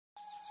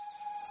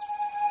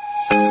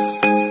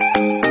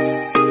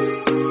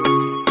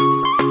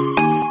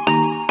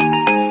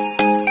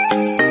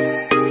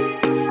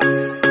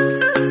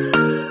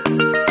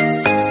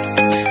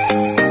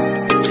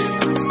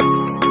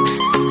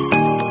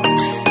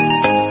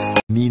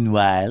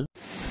Meanwhile.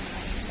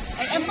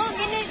 Ay, abo,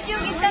 binidyo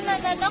kita na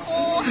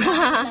ako.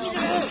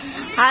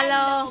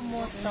 Hello.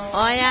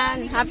 O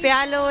yan, happy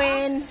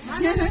Halloween.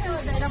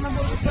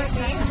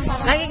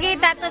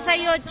 Nakikita to sa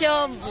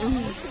YouTube.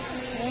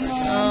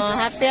 Oh,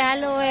 happy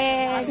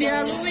Halloween. Happy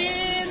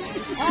Halloween.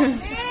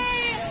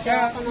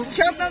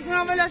 Shout out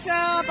nga wala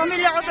sa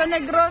pamilya ko sa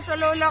Negro, sa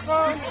lola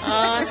ko.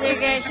 Oh,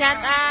 sige,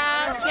 shout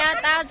out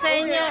sa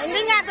inyo.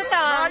 Hindi nga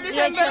totoo.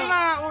 December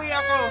uwi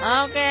ako.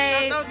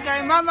 Okay. Shout out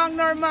kay Mamang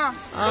Norma.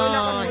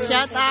 Oh,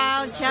 shout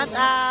out.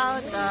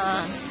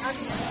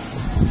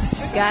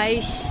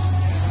 Guys,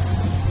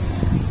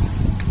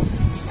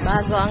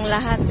 bago ang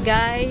lahat,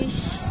 guys.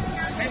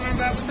 May mga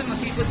bago sa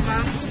masipos,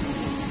 ma'am.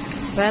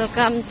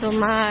 Welcome to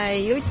my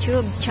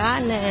YouTube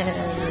channel.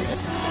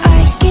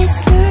 I get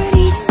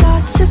dirty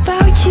thoughts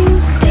about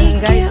you. They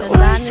get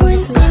worse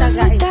when I'm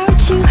without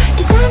you.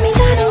 Does that mean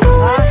that I'm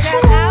going to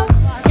hell?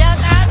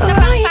 Or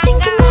are you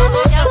thinking that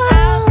as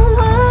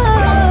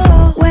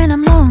well? When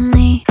I'm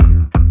lonely,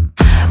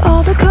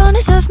 all the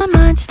corners of my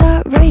mind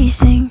start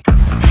racing.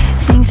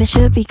 Things that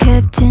should be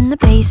kept in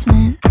the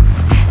basement.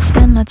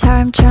 Spend my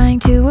time trying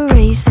to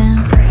erase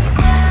them.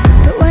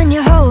 But when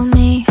you hold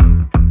me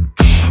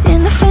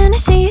in the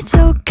fantasy, it's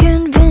so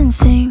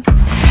convincing.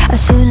 I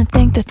shouldn't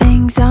think the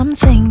things I'm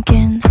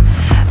thinking,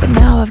 but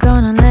now I've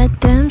gone and let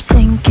them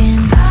sink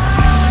in.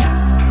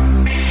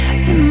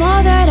 The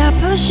more that I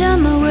push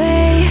them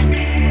away,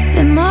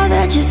 the more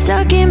that you're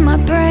stuck in my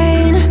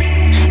brain,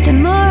 the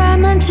more I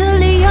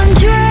mentally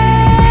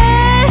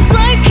undress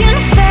like in a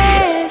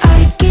phase.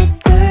 I get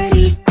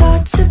dirty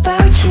thoughts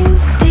about you.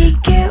 They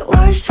get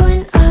worse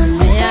when I'm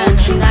without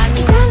you.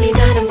 Does that mean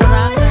that I'm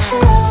going to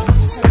hell?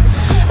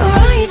 Or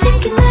are you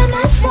thinking them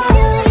as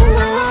well?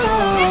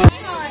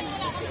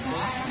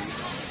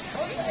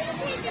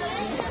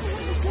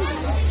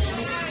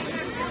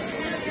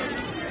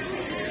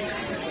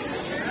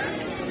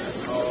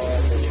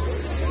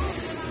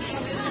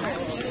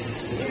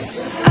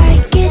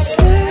 I get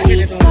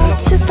dirty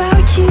thoughts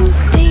about you.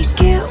 They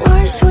get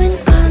worse when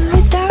I'm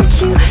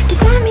without you. Does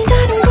that mean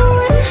that I'm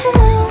going to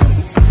hell?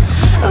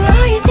 Or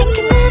are you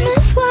thinking them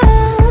as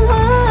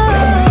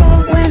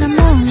well? When I'm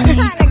lonely,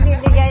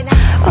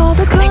 all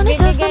the corners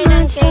of my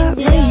mind start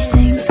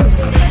racing.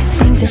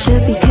 Things that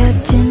should be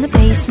kept in the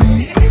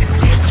basement.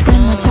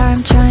 Spend my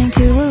time trying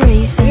to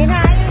erase them.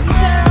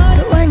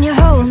 But when you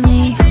hold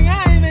me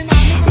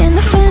in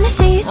the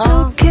fantasy, it's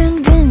so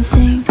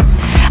convincing.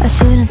 I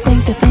shouldn't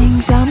think the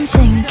things I'm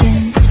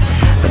thinking,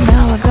 but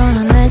now I've gone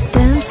and let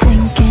them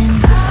sink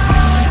in.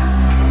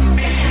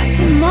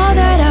 The more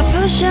that I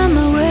push them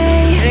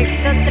away,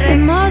 the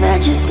more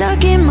that you're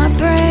stuck in my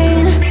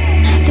brain,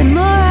 the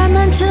more I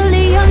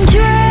mentally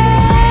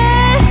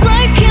undress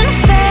like in a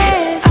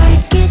phase.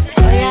 I get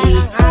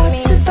dirty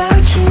thoughts about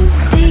you.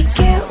 They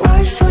get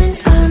worse when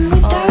I'm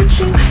without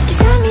you.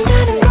 Does that mean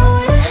that I'm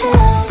going to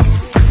hell?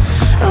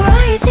 Or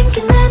are you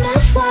thinking them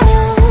as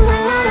well?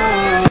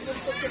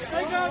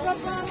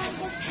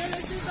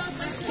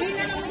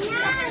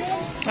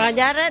 Oh,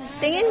 Jared,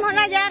 tingin mo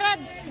na,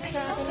 Jared.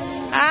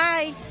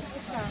 Hi.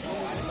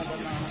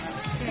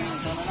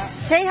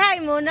 Say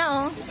hi muna,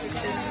 oh.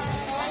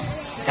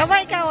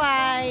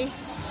 Kaway.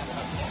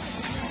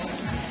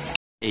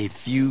 A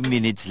few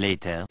minutes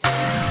later.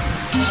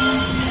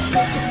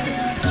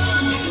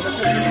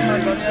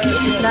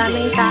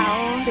 Daming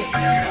tao.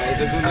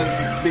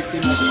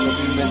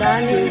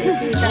 Daming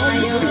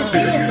bisita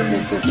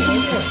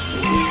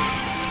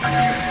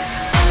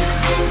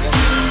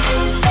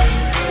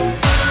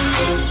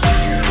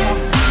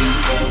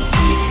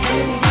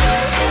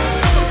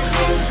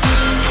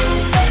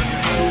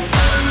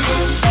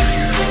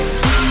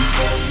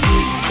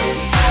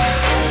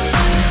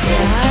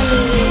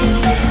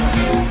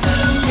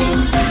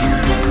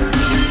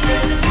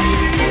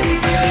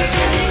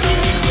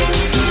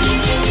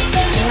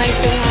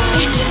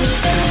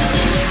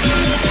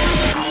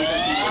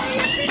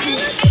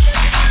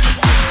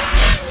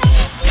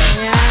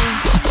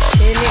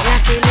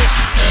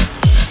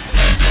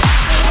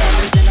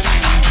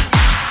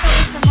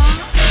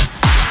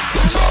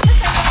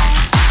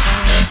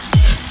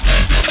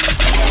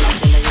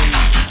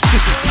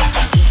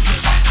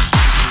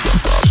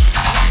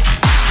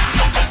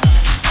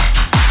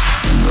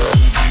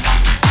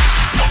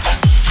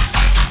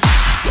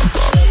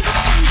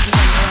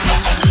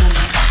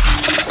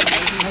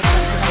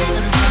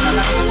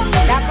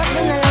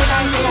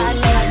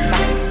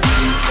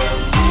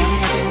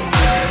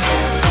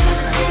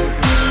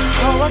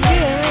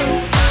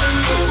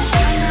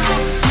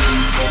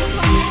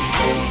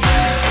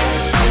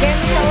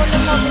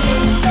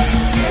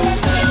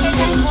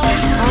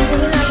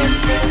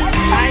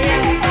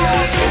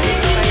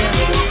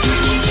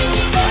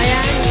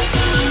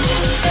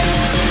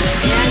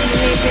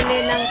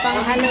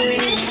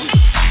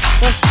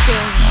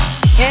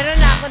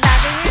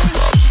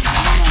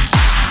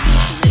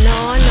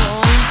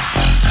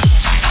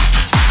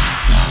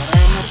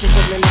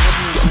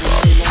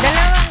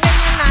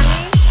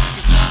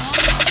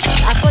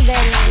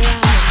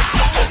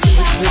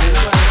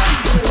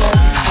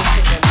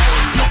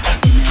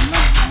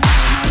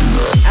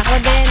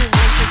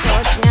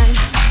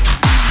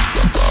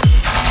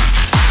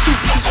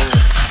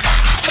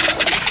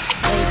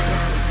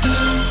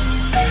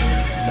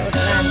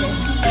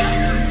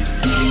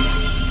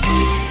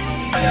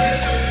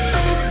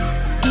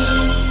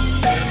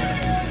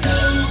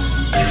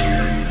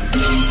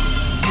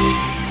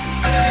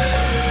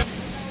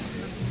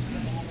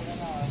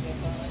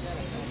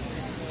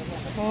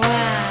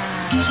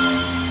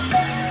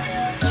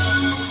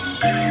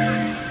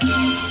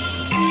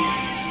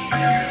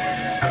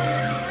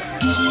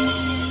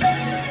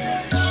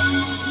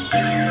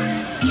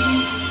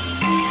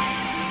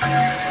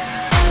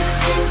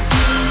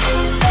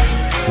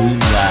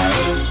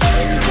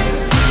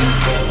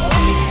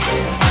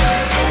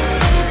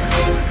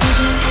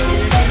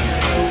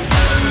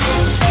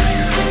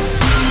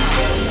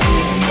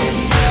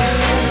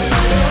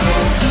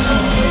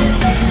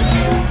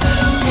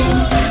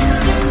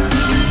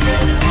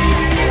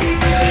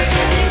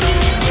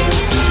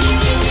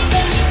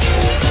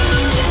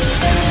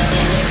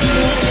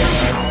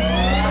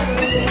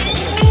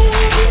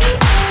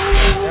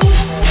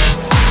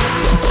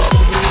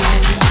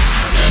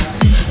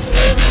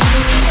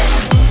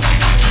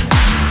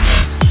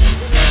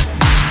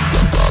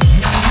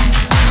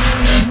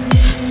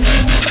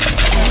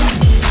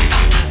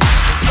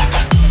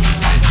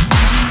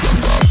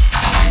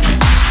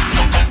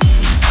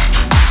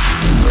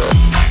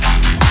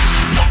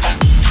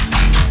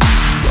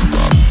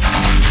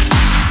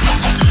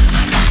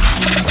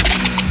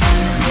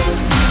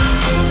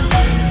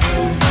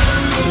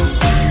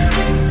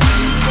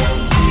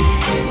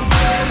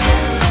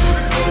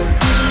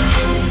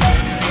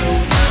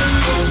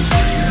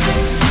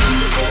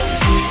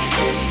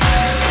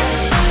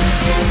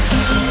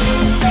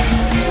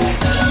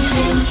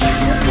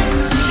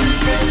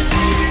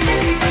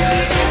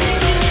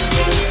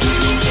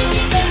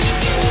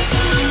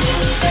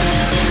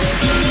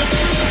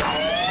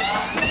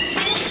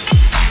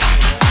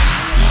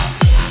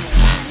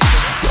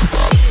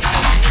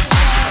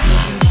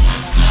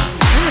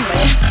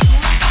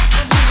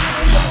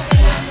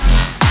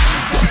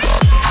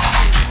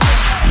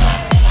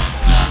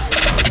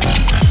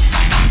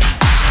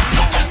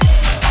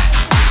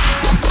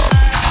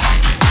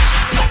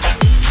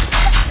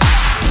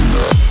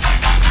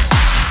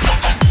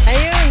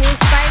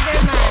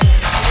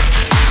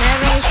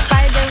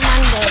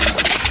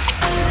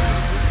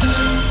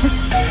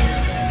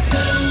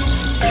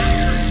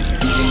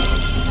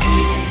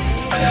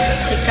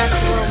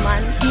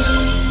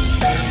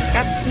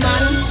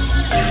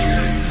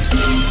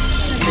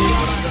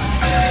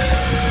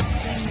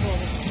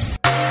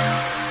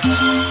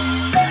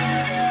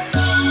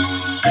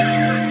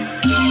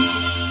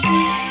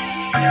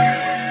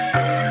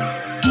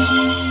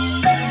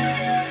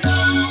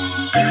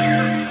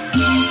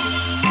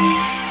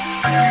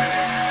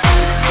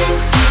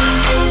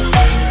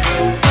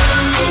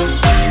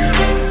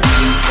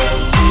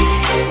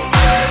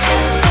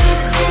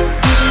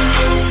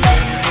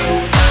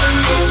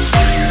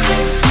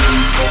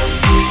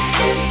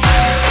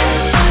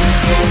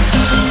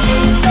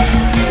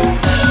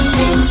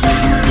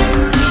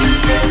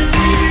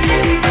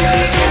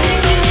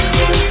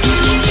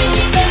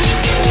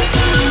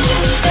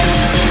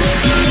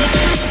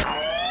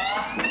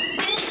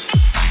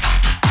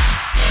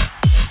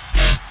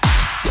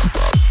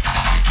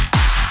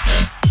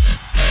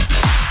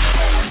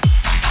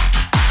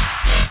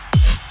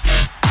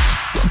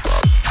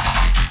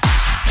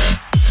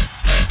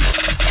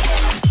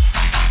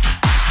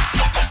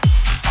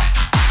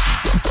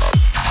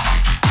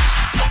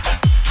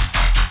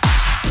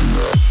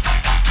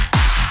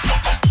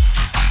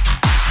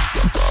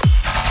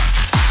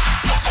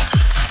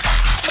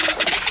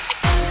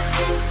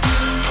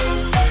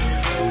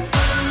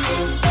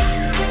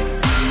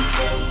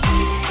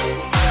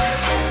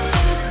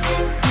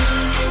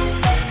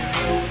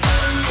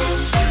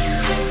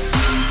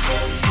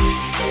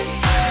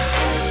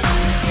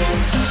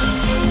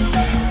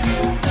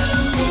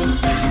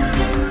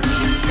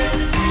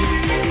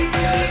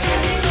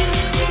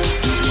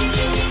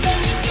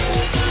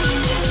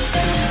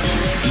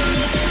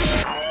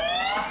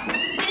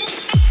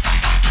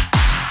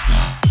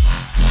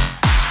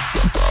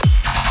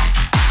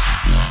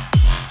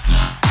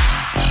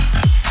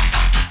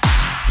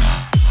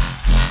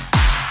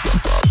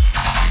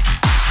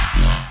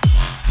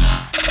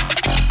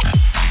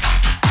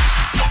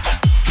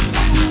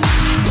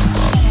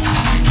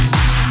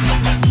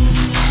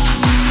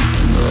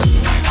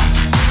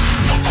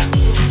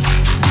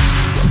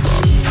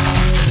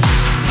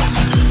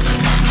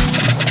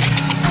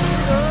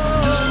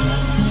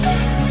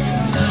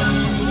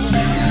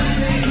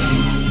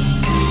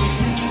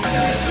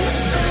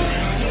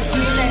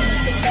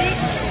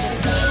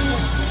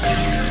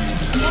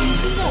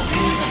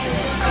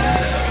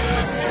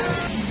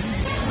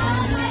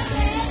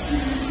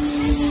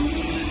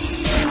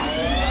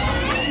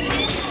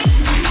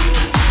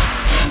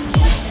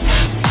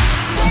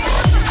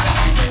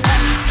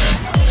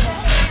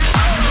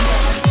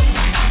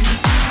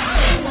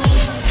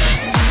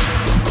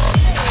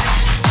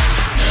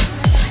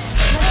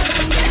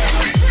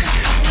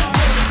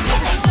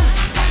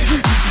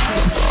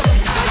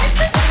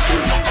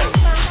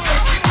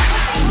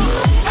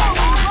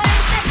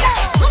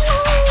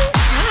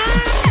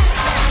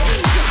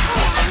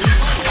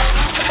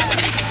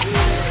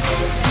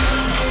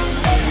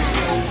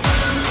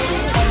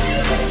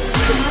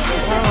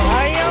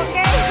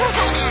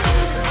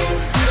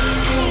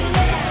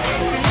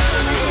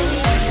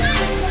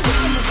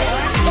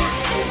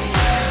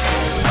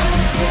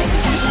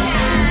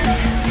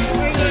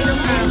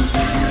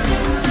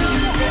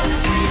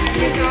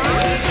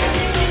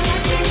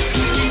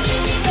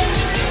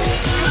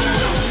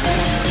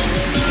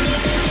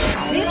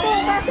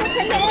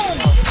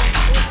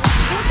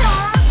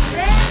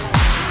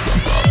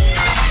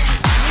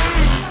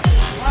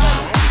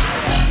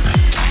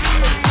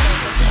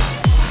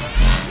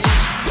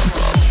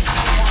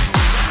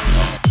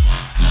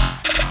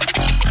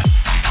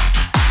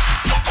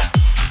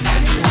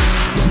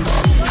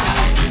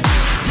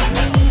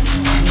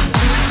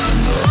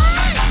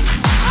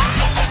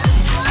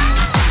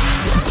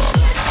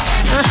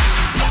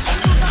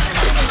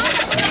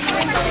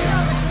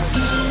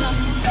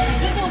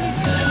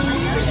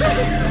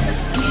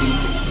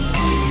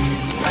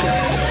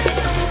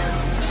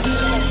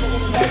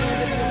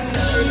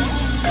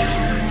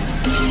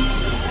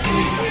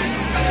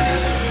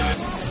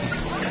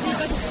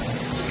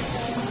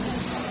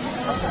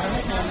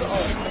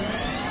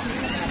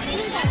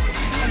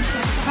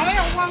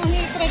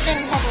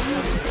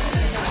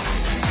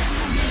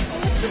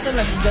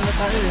ganito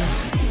tayo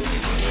eh.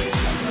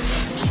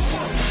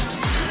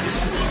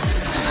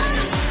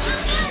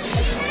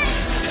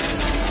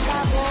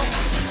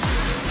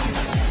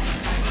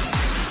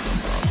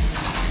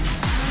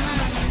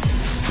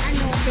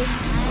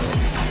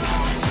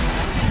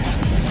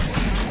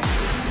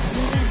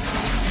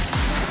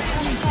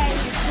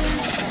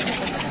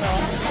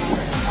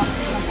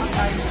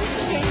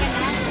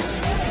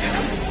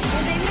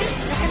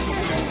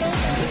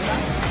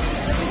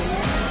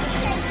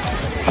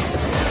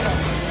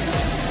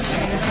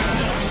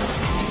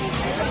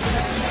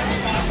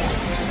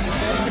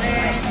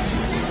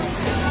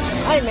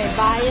 Ay, may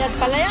bayad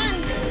pala yan.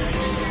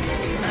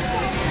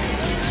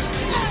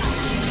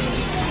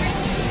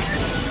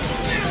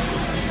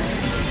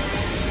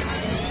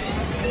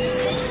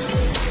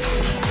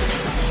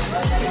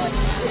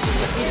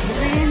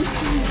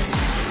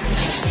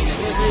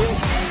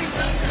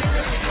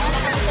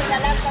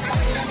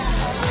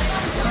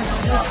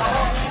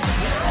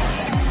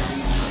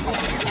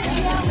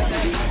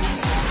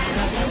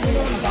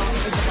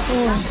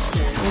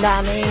 Ang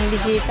daming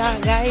bisita,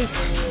 guys.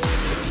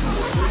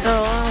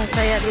 So,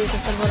 kaya dito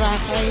sa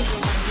Boracay.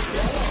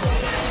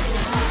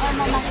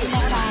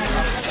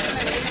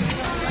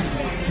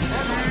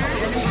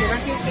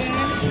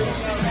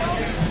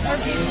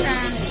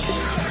 Chicken.